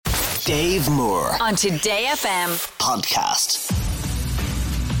Dave Moore on Today FM podcast.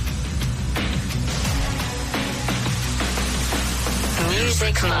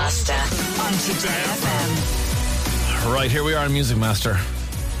 Music Master on Today FM. Right, here we are on Music Master,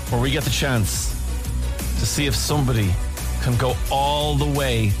 where we get the chance to see if somebody can go all the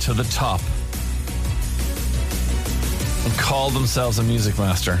way to the top and call themselves a Music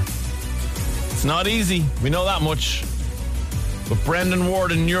Master. It's not easy, we know that much. But Brendan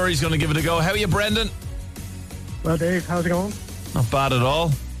Ward in Newry is going to give it a go. How are you, Brendan? Well, Dave, how's it going? Not bad at all.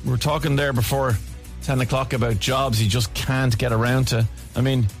 We were talking there before 10 o'clock about jobs you just can't get around to. I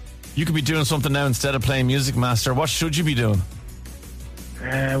mean, you could be doing something now instead of playing Music Master. What should you be doing?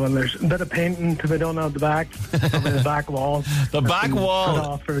 Well, there's a bit of painting to be done at the back, probably the back wall. The back wall. Put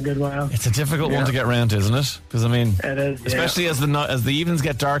off for a good while. It's a difficult one to get around to, isn't it? Because, I mean, it is, especially as the evenings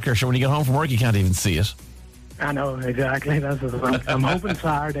get darker, so when you get home from work, you can't even see it. I know, exactly. That's what I'm hoping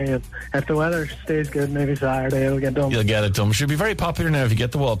Saturday, if the weather stays good, maybe Saturday it'll get done. You'll get it done. It should be very popular now if you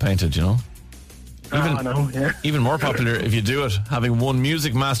get the wall painted, you know? I know, yeah. Even more popular if you do it, having one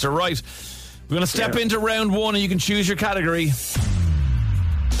Music Master. Right, we're going to step into round one and you can choose your category.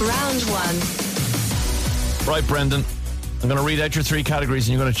 Round one. Right, Brendan, I'm going to read out your three categories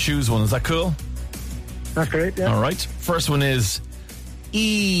and you're going to choose one. Is that cool? That's great, yeah. All right. First one is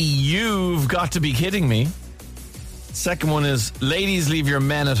You've Got to Be Kidding Me. Second one is Ladies Leave Your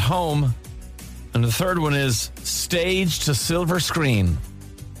Men at Home. And the third one is Stage to Silver Screen.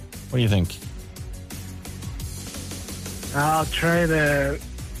 What do you think? I'll try the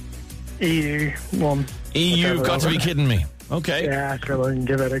EU one. You've Got to Be Kidding Me. Okay. Yeah, sure, we can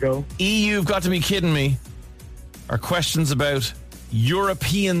give it a go. You've Got to Be Kidding Me are questions about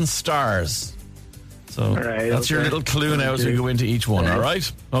European stars. So that's your little clue now as we go into each one, all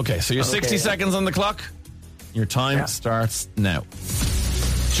right? Okay, so you're 60 seconds on the clock. Your time starts now.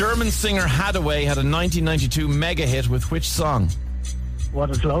 German singer Haddaway had a 1992 mega hit with which song? What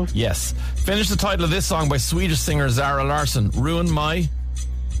Is Love? Yes. Finish the title of this song by Swedish singer Zara Larsson. Ruin My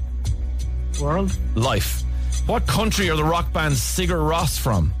World? Life. What country are the rock band Sigur Rós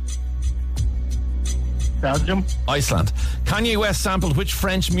from? Belgium? Iceland. Kanye West sampled which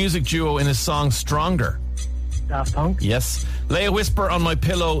French music duo in his song Stronger? Daft Punk? Yes. Lay a whisper on my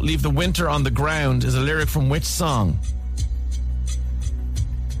pillow, leave the winter on the ground is a lyric from which song?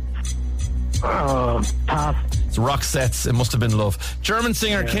 Pass. It's Roxette's It Must Have Been Love. German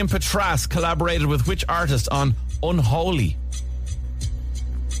singer Kim Petras collaborated with which artist on Unholy?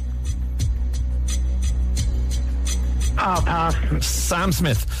 Pass. Sam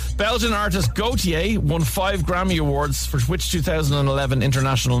Smith. Belgian artist Gautier won 5 Grammy Awards for which 2011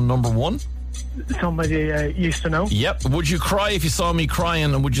 international number one? Somebody used to know. Yep. Would you cry if you saw me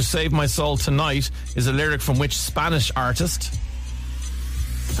crying and would you save my soul tonight is a lyric from which Spanish artist?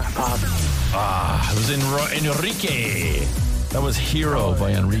 Pass. It was Enrique. That was Hero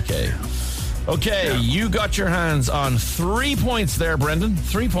by Enrique. Okay, you got your hands on 3 points there, Brendan.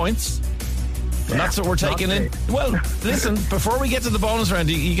 3 points. And that's what we're taking in. Well, listen, before we get to the bonus round,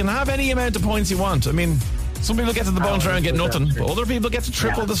 you can have any amount of points you want. I mean, some people get to the bonus round and get nothing, but other people get to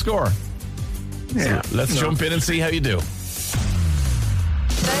triple the score. So let's jump in and see how you do.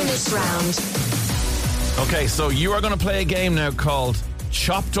 Bonus round. Okay, so you are going to play a game now called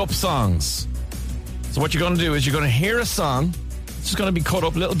Chopped Up Songs. So what you're going to do is you're going to hear a song. It's just going to be cut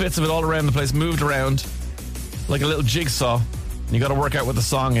up, little bits of it all around the place, moved around like a little jigsaw. And you got to work out what the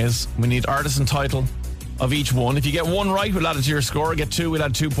song is. We need artist and title of each one. If you get one right, we'll add it to your score. Get two, we'll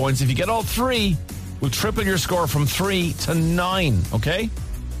add 2 points. If you get all three, we'll triple your score from 3 to 9. Okay?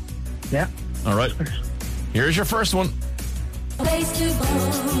 Yeah. All right. Here's your first one.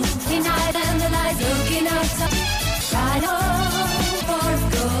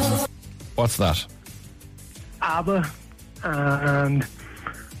 What's that? ABBA and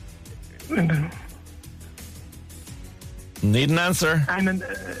Need an answer. I'm in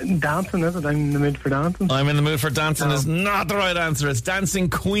dancing, is it? I'm in the mood for dancing. I'm in the mood for dancing is not the right answer. It's Dancing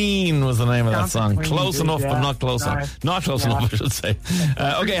Queen was the name of that song. Queen, close enough, but not close enough. Not close enough, I should say.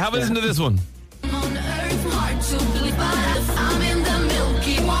 Okay, have a listen to this one. On earth, hard to believe, but I'm in the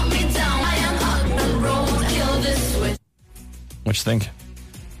milky, want me down. I am up the road, kill this switch. What you think?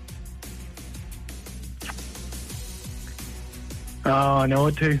 Oh, I know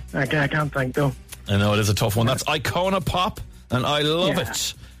it too. I can't think though. I know it is a tough one. That's Icona Pop, and I love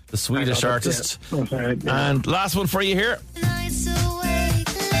it. The Swedish artist. And last one for you here. Nights awake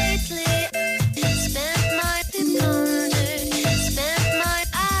lately, spent my spent my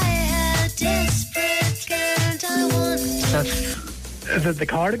I had desperate and I want. Is it the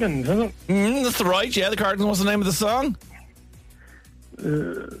Cardigans, isn't it? That's right, yeah. The Cardigans was the name of the song.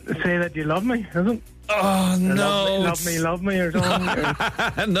 Say That You Love Me, isn't it? Oh, no. Love me or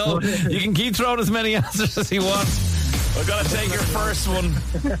something. No, you can keep throwing as many answers as you want. I've got to take your first one.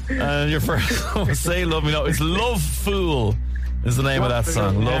 Your first one, Say Love Me. No, it's Love Fool is the name of that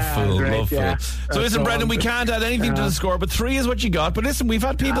song. Love Fool. Great, Love yeah. Fool. So listen, Brendan, we can't add anything to the score, but 3 is what you got. But listen, we've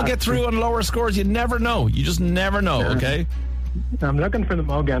had people get through on lower scores. You never know. You just never know, okay? I'm looking for the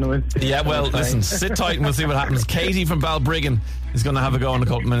mug anyway. Yeah, well, listen, sit tight and we'll see what happens. Katie from Balbriggan is going to have a go in a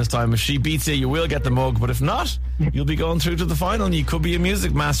couple of minutes' time. If she beats you, you will get the mug. But if not, you'll be going through to the final and you could be a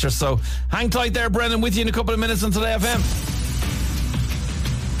music master. So hang tight there, Brendan, with you in a couple of minutes on Today FM.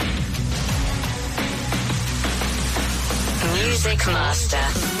 Music Master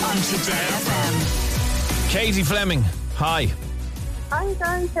on Today FM. Katie Fleming, hi. Hi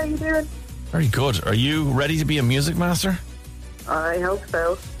guys, how you doing? Very good. Are you ready to be a music master? I hope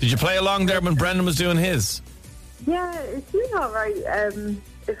so. Did you play along there when Brendan was doing his? Yeah, it's doing alright. A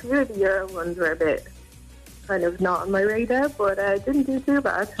few of the Euro ones were a bit kind of not on my radar, but I didn't do too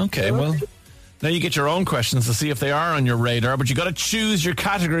bad. Okay, well, now you get your own questions to see if they are on your radar, but you got to choose your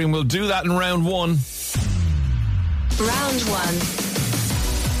category and we'll do that in round 1. Round 1.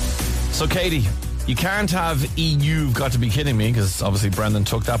 So, Katie, you can't have You've got to be kidding me, because obviously Brendan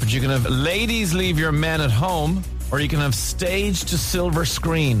took that, but you can have Ladies Leave Your Men at Home, or you can have Stage to Silver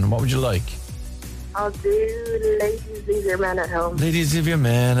Screen. What would you like? I'll do Ladies Leave Your Men at Home. Ladies Leave Your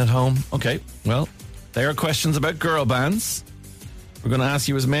Men at Home. Okay, well, they are questions about girl bands. We're going to ask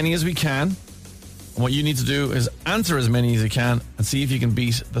you as many as we can. And what you need to do is answer as many as you can and see if you can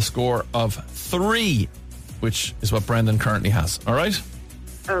beat the score of 3, which is what Brendan currently has. All right?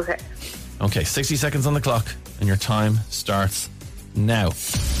 Okay. Okay, 60 seconds on the clock, and your time starts now.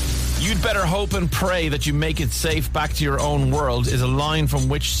 You'd better hope and pray that you make it safe back to your own world is a line from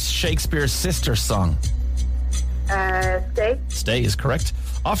which Shakespeare's sister song? Stay. Stay is correct.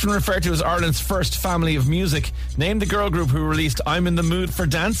 Often referred to as Ireland's first family of music, name the girl group who released I'm in the Mood for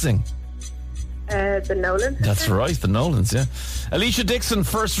Dancing. The Nolans. That's right, the Nolans, yeah. Alicia Dixon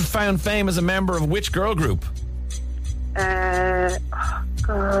first found fame as a member of which girl group? Oh,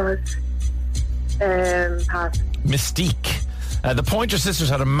 God. Pass. Mystique. The Pointer Sisters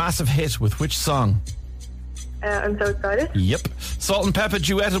had a massive hit with which song? I'm So Excited. Yep. Salt and Pepper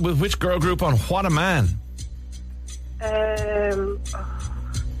duetted with which girl group on What a Man? I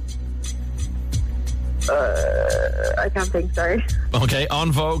can't think, sorry. Okay,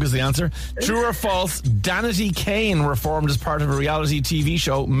 On Vogue is the answer. True or false, Danity Kane were formed as part of a reality TV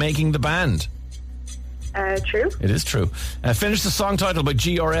show, Making the Band? True. It is true. Finish the song title by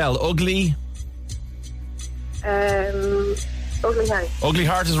GRL. Ugly? Ugly Heart. Ugly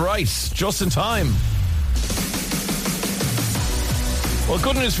Heart is right. Just in time. Well,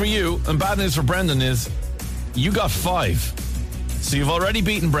 good news for you and bad news for Brendan is you got 5. So you've already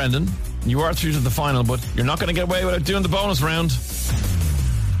beaten Brendan. You are through to the final, but you're not going to get away without doing the bonus round.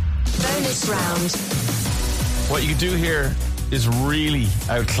 Bonus round. What you can do here is really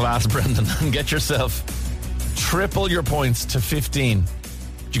outclass Brendan and get yourself triple your points to 15.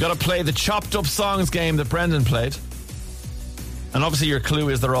 You got to play the chopped up songs game that Brendan played. And obviously your clue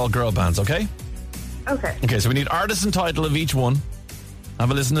is they're all girl bands, okay? Okay. Okay, so we need artist and title of each one. Have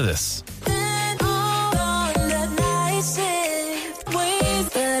a listen to this.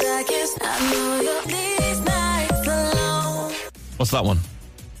 What's that one?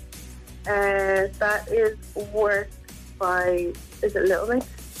 That is Work by, is it Little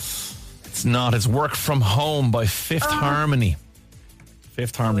Mix? It's not. It's Work From Home by Fifth Harmony.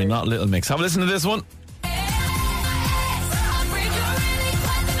 Fifth Harmony, not Little Mix. Have a listen to this one.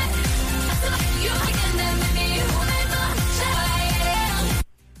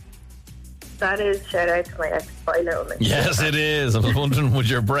 That is Shout Out to My Ex by Little Mix. Yes, it is. I was wondering, would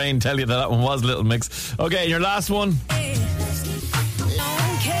your brain tell you that one was Little Mix? Okay, your last one.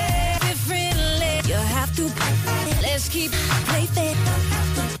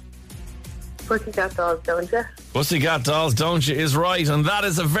 Pussycat Dolls, don't you? Pussycat Dolls, Don't You is right. And that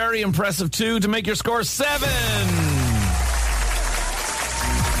is a very impressive 2 to make your score 7.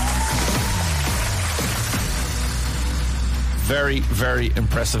 Very, very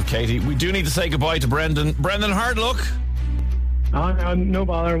impressive, Katie. We do need to say goodbye to Brendan. Brendan, hard luck. Oh, no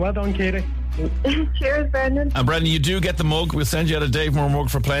bother. Well done, Katie. Cheers, Brendan. And Brendan, you do get the mug. We'll send you out a Dave Moore mug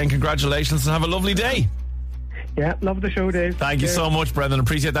for playing. Congratulations and have a lovely day. Yeah, love the show, Dave. Thank you so much, Brendan.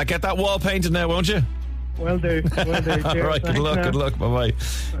 Appreciate that. Get that wall painted now, won't you? Will do. Will do. All right, good luck, good luck. Bye-bye.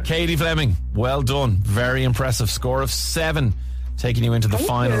 Katie Fleming, well done. Very impressive. Score of 7, taking you into the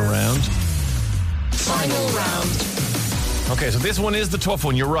final round. Final round. Okay, so this one is the tough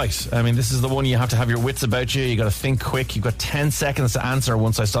one. You're right. I mean, this is the one you have to have your wits about you. You got to think quick. You've got 10 seconds to answer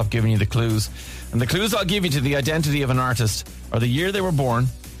once I stop giving you the clues. And the clues I'll give you to the identity of an artist are the year they were born,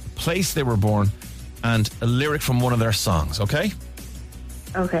 the place they were born, and a lyric from one of their songs, okay?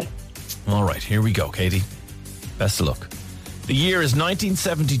 Okay. All right, here we go, Katie. Best of luck. The year is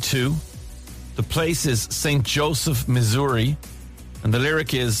 1972. The place is St. Joseph, Missouri. And the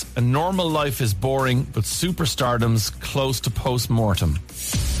lyric is, a normal life is boring, but superstardom's close to post-mortem.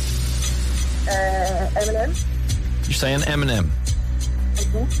 Eminem? You're saying Eminem.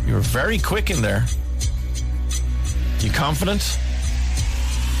 Mm-hmm. You were very quick in there. You confident?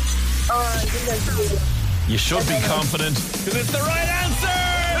 I think You should be confident, because it's the right answer!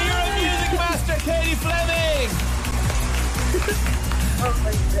 You're a music master, Katie Fleming! Oh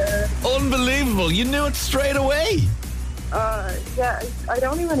my God. Unbelievable. You knew it straight away. Yeah, I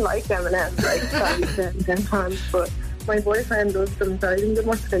don't even like Eminem, like fans, but my boyfriend does them, so I think it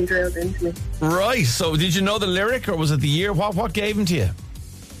must have been drilled into me. Right, so did you know the lyric, or was it the year? What gave him to you?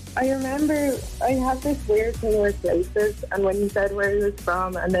 I remember I have this weird thing with places, and when you said where he was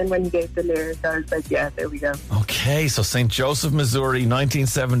from, and then when you gave the lyric, I was like, yeah, there we go. Okay, so St. Joseph, Missouri,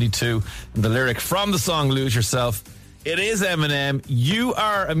 1972, and the lyric from the song Lose Yourself. It is Eminem. You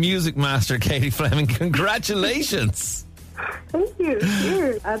are a music master, Katie Fleming. Congratulations. Thank you.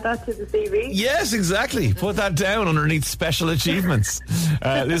 Here, add that to the CV. Yes, exactly. Put that down underneath special achievements.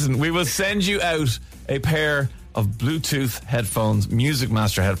 Listen, we will send you out a pair of Bluetooth headphones, Music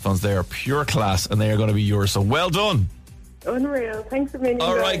Master headphones. They are pure class, and they are going to be yours. So well done. Unreal. Thanks a million.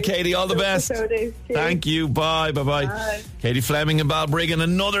 All right, Katie, all the best. Thank you. Bye. Bye. Katie Fleming and Balbriggan,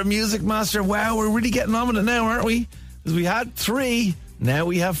 another Music Master. Wow, we're really getting on with it now, aren't we? Because we had 3, now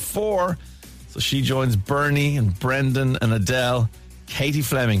we have 4. So she joins Bernie and Brendan and Adele. Katie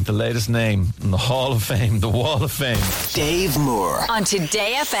Fleming, the latest name in the Hall of Fame, the Wall of Fame. Dave Moore On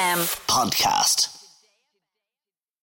Today FM. podcast.